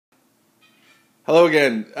Hello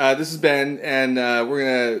again. This is Ben, and we're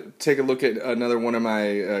going to take a look at another one of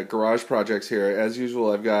my garage projects here. As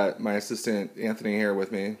usual, I've got my assistant Anthony here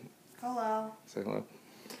with me. Hello. Say hello.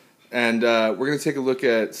 And we're going to take a look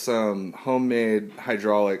at some homemade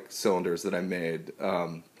hydraulic cylinders that I made.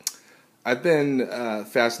 I've been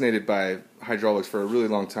fascinated by hydraulics for a really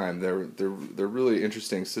long time. They're really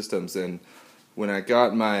interesting systems, and when I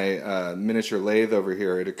got my miniature lathe over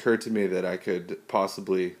here, it occurred to me that I could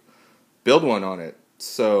possibly build one on it.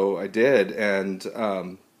 So I did, and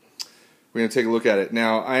we're going to take a look at it.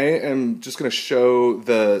 Now, I am just going to show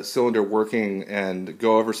the cylinder working and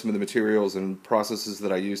go over some of the materials and processes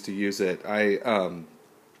that I use to use it. I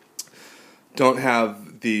don't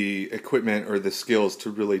have the equipment or the skills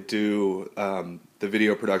to really do the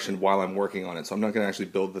video production while I'm working on it, so I'm not going to actually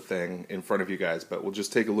build the thing in front of you guys, but we'll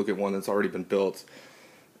just take a look at one that's already been built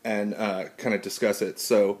and kind of discuss it.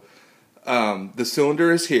 So the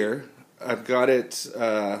cylinder is here. I've got it,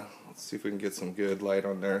 let's see if we can get some good light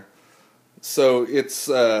on there. So it's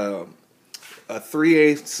a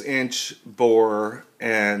 3/8 inch bore,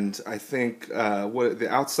 and I think what the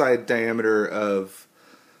outside diameter of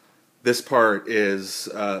this part is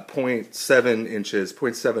 0.7 inches,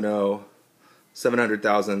 0.70, 700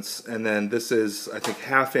 thousandths, and then this is, I think,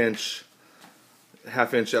 half inch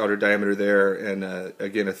outer diameter there, and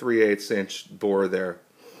again a 3/8 inch bore there.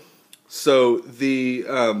 So the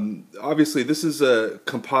obviously this is a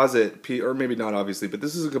composite piece, or maybe not obviously, but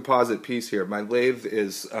this is a composite piece here. My lathe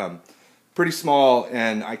is pretty small,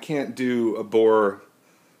 and I can't do a bore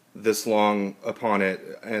this long upon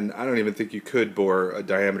it, and I don't even think you could bore a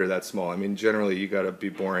diameter that small. I mean, generally you got to be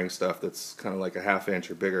boring stuff that's kind of like a half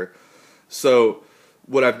inch or bigger. So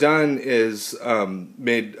what I've done is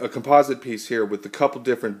made a composite piece here with a couple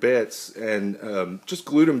different bits, and just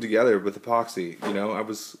glued them together with epoxy. You know, I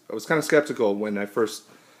was kind of skeptical when I first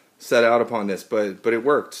set out upon this, but it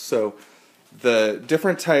worked. So the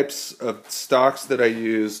different types of stocks that I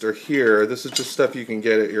used are here. This is just stuff you can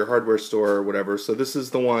get at your hardware store or whatever. So this is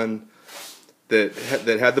the one that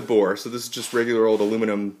had the bore. So this is just regular old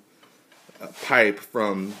aluminum pipe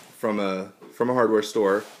from a hardware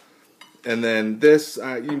store. And then this,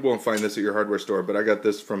 you won't find this at your hardware store, but I got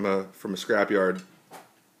this from a scrapyard.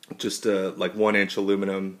 Just like 1 inch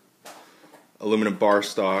aluminum bar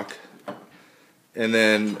stock. And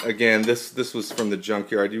then again, this was from the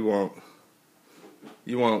junkyard. You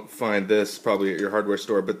won't find this probably at your hardware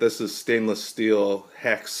store, but this is stainless steel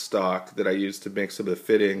hex stock that I used to make some of the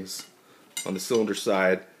fittings on the cylinder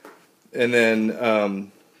side. And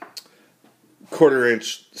then 1/4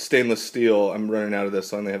 inch stainless steel. I'm running out of this,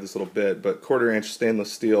 so I only have this little bit, but 1/4 inch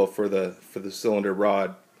stainless steel for the cylinder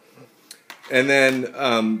rod. And then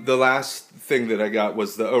the last thing that I got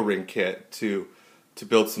was the O-ring kit to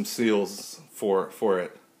build some seals for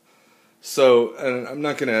it. So, and I'm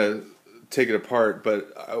not going to take it apart,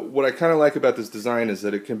 but what I kind of like about this design is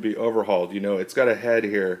that it can be overhauled. You know, it's got a head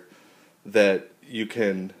here that you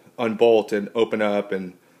can unbolt and open up,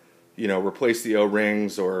 and you know, replace the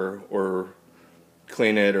O-rings or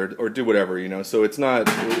clean it or do whatever, you know. So it's not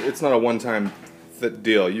a one-time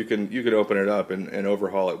deal. You can open it up and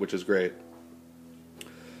overhaul it, which is great.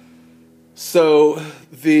 So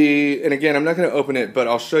and again, I'm not going to open it, but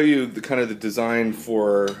I'll show you the kind of the design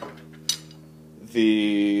for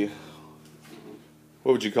the,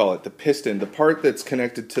 what would you call it, the piston, the part that's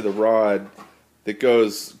connected to the rod that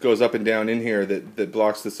goes up and down in here that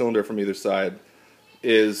blocks the cylinder from either side,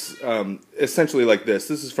 is essentially like this.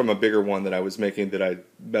 This is from a bigger one that I was making that I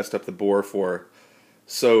messed up the bore for.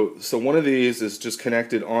 So one of these is just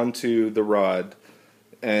connected onto the rod,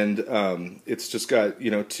 and it's just got, you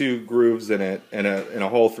know, 2 grooves in it and a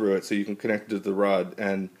hole through it, so you can connect it to the rod.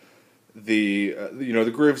 And the you know, the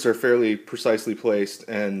grooves are fairly precisely placed,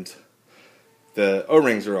 and the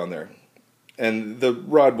O-rings are on there. And the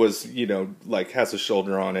rod was, you know, like has a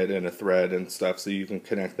shoulder on it and a thread and stuff, so you can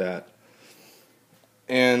connect that.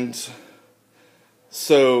 And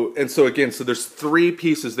so again, so there's 3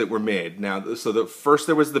 pieces that were made. Now, so first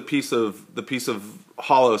there was the piece of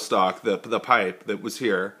hollow stock, the pipe that was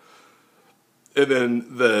here, and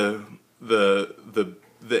then the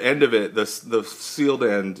end of it, the sealed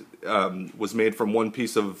end, was made from one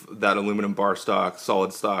piece of that aluminum bar stock,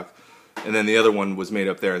 solid stock, and then the other one was made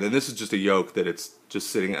up there. And then this is just a yoke that it's just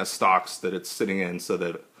sitting as stocks that it's sitting in, so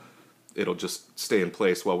that it'll just stay in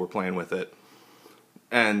place while we're playing with it.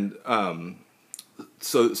 And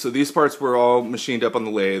so these parts were all machined up on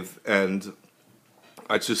the lathe, and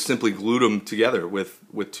I just simply glued them together with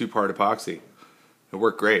 2-part epoxy. It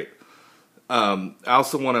worked great. I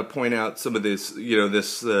also want to point out some of this, you know,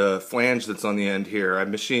 this flange that's on the end here. I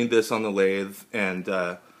machined this on the lathe and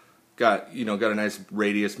got a nice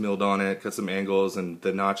radius milled on it, got some angles and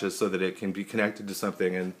the notches so that it can be connected to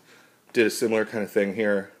something, and did a similar kind of thing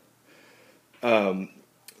here.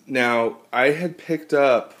 Now, I had picked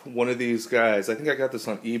up one of these guys. I think I got this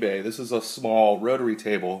on eBay. This is a small rotary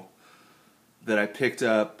table that I picked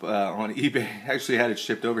up on eBay. I actually had it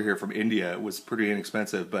shipped over here from India. It was pretty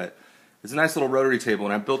inexpensive, but it's a nice little rotary table,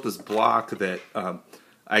 and I built this block that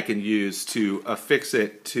I can use to affix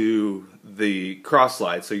it to the cross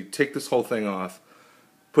slide. So you take this whole thing off,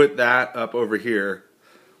 put that up over here,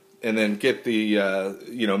 and then get the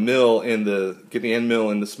get the end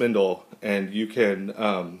mill in the spindle, and you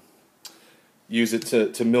can use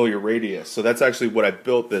it to mill your radius. So that's actually what I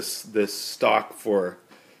built this stock for,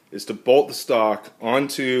 is to bolt the stock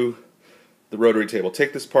onto the rotary table.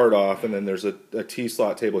 Take this part off, and then there's a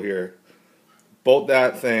T-slot table here. Bolt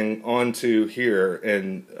that thing onto here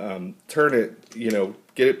and turn it,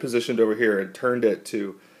 get it positioned over here and turned it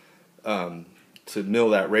to mill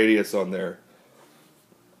that radius on there.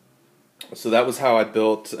 So that was how I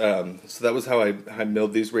built. So that was how I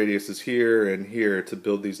milled these radiuses here and here to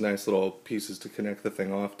build these nice little pieces to connect the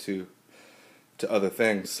thing off to other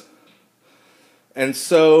things. And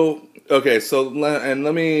so, okay,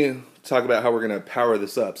 let me talk about how we're going to power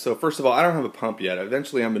this up. So first of all, I don't have a pump yet.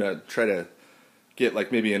 Eventually I'm going to try to get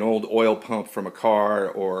like maybe an old oil pump from a car,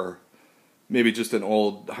 or maybe just an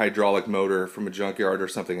old hydraulic motor from a junkyard or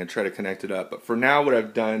something, and try to connect it up. But for now, what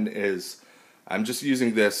I've done is I'm just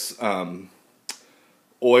using this oil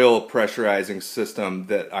pressurizing system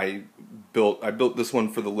that I built. I built this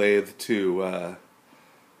one for the lathe to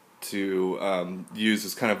use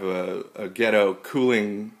as kind of a ghetto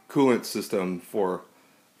coolant system for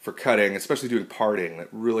cutting, especially doing parting. That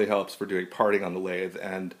really helps for doing parting on the lathe.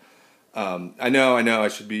 And I know I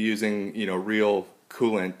should be using real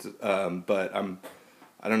coolant, but I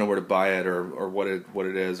don't know where to buy it or what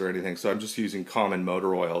it is or anything. So I'm just using common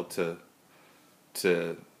motor oil as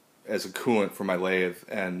a coolant for my lathe,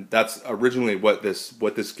 and that's originally what this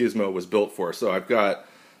gizmo was built for. So I've got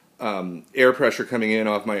air pressure coming in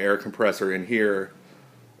off my air compressor in here,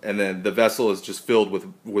 and then the vessel is just filled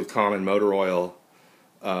with common motor oil.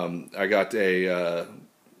 I got a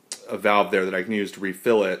valve there that I can use to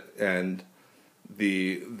refill it, and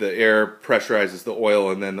the air pressurizes the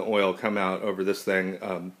oil, and then the oil come out over this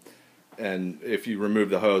thing. And if you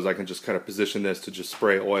remove the hose, I can just kind of position this to just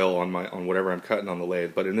spray oil on whatever I'm cutting on the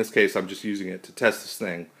lathe. But in this case, I'm just using it to test this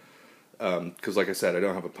thing, because like I said, I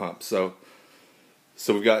don't have a pump. So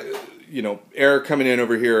we've got air coming in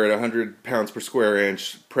over here at 100 pounds per square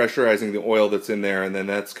inch, pressurizing the oil that's in there, and then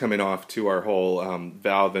that's coming off to our whole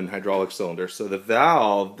valve and hydraulic cylinder. So the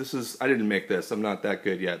valve, I didn't make this. I'm not that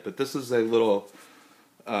good yet, but this is a little.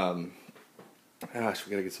 Gosh,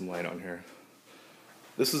 we gotta get some light on here.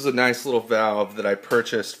 This is a nice little valve that I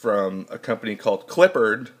purchased from a company called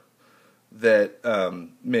Clippard that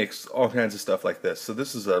makes all kinds of stuff like this. So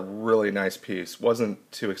this is a really nice piece.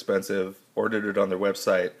 Wasn't too expensive. Ordered it on their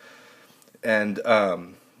website, and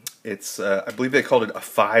it's I believe they called it a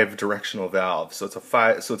 5-directional valve. So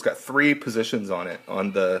it's So it's got 3 positions on it,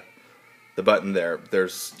 on the button there.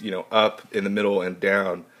 There's up, in the middle, and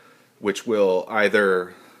down, which will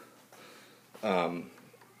either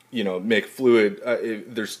make fluid.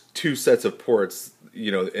 There's 2 sets of ports,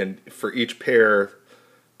 and for each pair,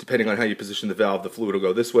 depending on how you position the valve, the fluid will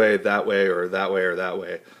go this way, that way, or that way, or that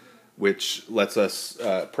way, which lets us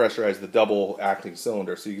pressurize the double acting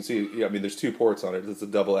cylinder. So you can see, there's 2 ports on it. It's a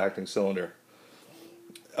double acting cylinder.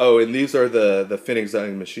 Oh, and these are the fittings that I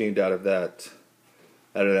machined out of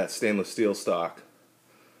that stainless steel stock.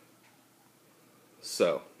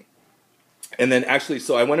 So, and then actually,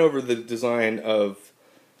 so I went over the design of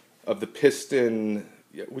the piston.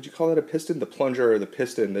 Would you call that a piston? The plunger or the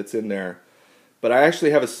piston that's in there. But I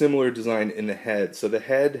actually have a similar design in the head. So the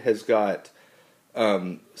head has got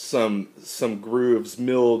some grooves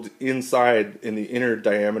milled inside in the inner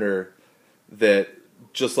diameter that,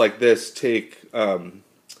 just like this, take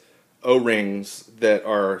O-rings that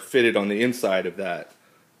are fitted on the inside of that.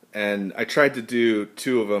 And I tried to do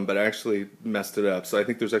 2 of them, but I actually messed it up. So I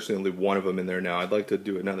think there's actually only 1 of them in there now. I'd like to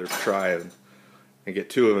do another try and get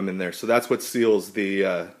 2 of them in there. So that's what seals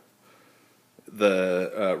the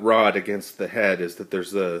rod against the head, is that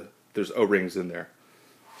there's O-rings in there.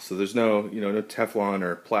 So there's no no Teflon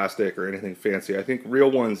or plastic or anything fancy. I think real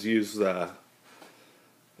ones use oh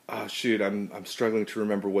shoot, I'm struggling to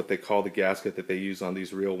remember what they call the gasket that they use on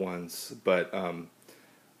these real ones, but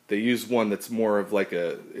they use one that's more of like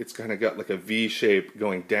it's kind of got like a V shape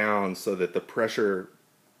going down, so that the pressure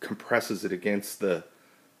compresses it against the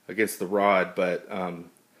rod. But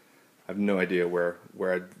I have no idea where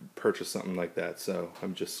I'd purchase something like that, so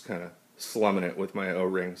I'm just kind of slumming it with my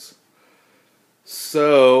O-rings.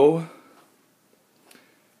 So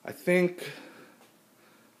I think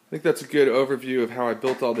that's a good overview of how I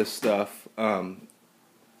built all this stuff. What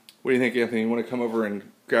do you think, Anthony? You want to come over and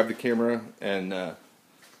grab the camera and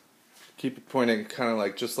keep it pointing kind of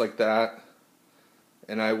like just like that,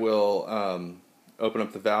 and I will open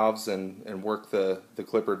up the valves and work the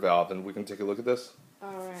clippered valve, and we can take a look at this.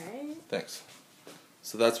 All right. Thanks.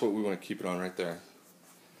 So that's what we want to keep it on right there.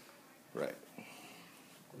 Right.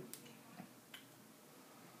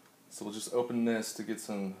 So we'll just open this to get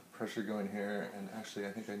some pressure going here, and actually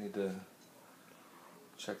I think I need to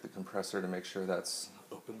check the compressor to make sure that's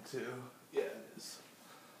open too. Yeah, it is.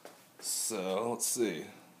 So let's see.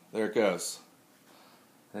 There it goes.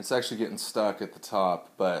 And it's actually getting stuck at the top,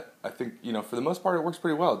 but I think, you know, for the most part it works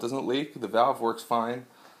pretty well. It doesn't leak. The valve works fine.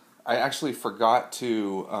 I actually forgot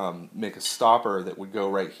to make a stopper that would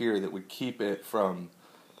go right here that would keep the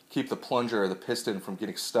plunger or the piston from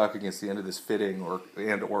getting stuck against the end of this fitting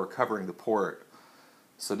or covering the port.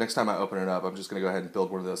 So next time I open it up, I'm just going to go ahead and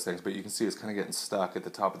build one of those things. But you can see it's kind of getting stuck at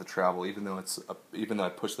the top of the travel, even though I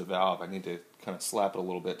push the valve, I need to kind of slap it a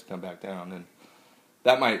little bit to come back down, and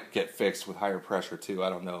that might get fixed with higher pressure too.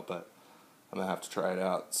 I don't know, but I'm gonna have to try it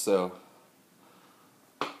out. So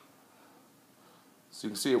you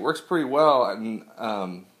can see it works pretty well,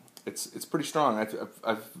 and it's pretty strong.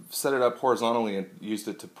 I've set it up horizontally and used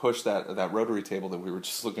it to push that rotary table that we were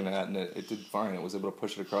just looking at, and it did fine. It was able to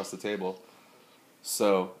push it across the table.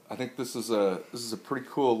 So I think this is a pretty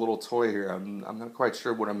cool little toy here. I'm not quite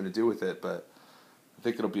sure what I'm going to do with it, but I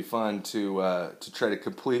think it'll be fun to try to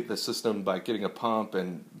complete the system by getting a pump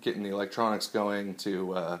and getting the electronics going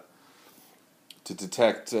to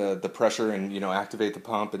detect the pressure and, you know, activate the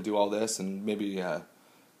pump and do all this, and maybe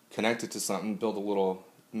connect it to something, build a little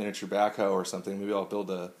miniature backhoe or something. Maybe I'll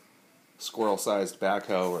build a squirrel-sized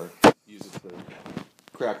backhoe or use it to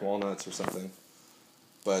crack walnuts or something.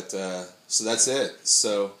 But so that's it.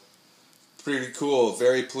 So pretty cool.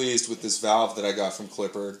 Very pleased with this valve that I got from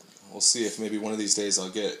Clipper. We'll see if maybe one of these days I'll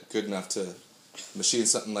get good enough to machine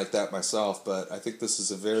something like that myself. But I think this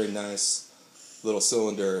is a very nice little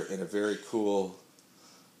cylinder and a very cool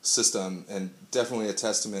system, and definitely a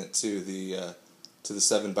testament to the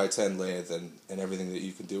 7x10 lathe and everything that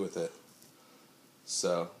you can do with it.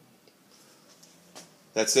 So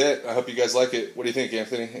that's it. I hope you guys like it. What do you think,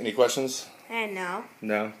 Anthony? Any questions? No.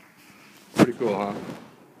 No? Pretty cool, huh?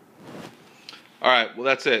 Alright, well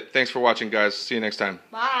that's it. Thanks for watching, guys. See you next time.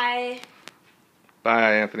 Bye.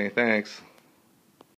 Bye, Anthony. Thanks.